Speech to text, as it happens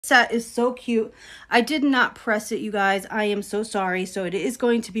Set is so cute. I did not press it, you guys. I am so sorry. So it is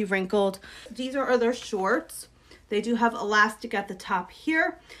going to be wrinkled. These are their shorts. They do have elastic at the top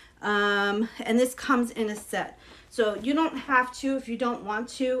here. And this comes in a set. So you don't have to, if you don't want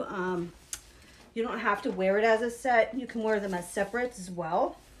to, you don't have to wear it as a set. You can wear them as separates as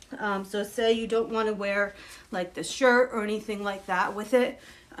well. So say you don't want to wear like the shirt or anything like that with it.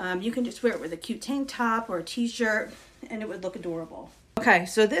 You can just wear it with a cute tank top or a t-shirt and it would look adorable. Okay,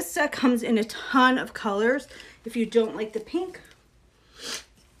 so this set comes in a ton of colors if you don't like the pink.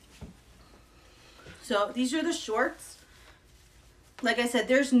 So these are the shorts. Like I said,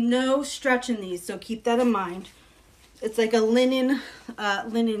 there's no stretch in these, so keep that in mind. It's like a linen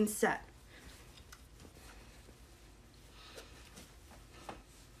set.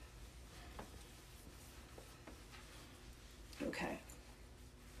 Okay.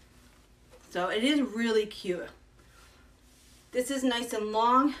 So it is really cute. This is nice and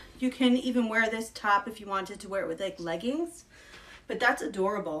long. You can even wear this top if you wanted to wear it with like leggings, but that's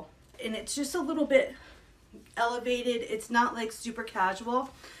adorable. And it's just a little bit elevated. It's not like super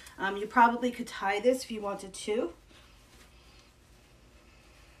casual. You probably could tie this if you wanted to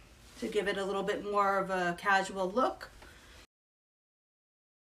give it a little bit more of a casual look.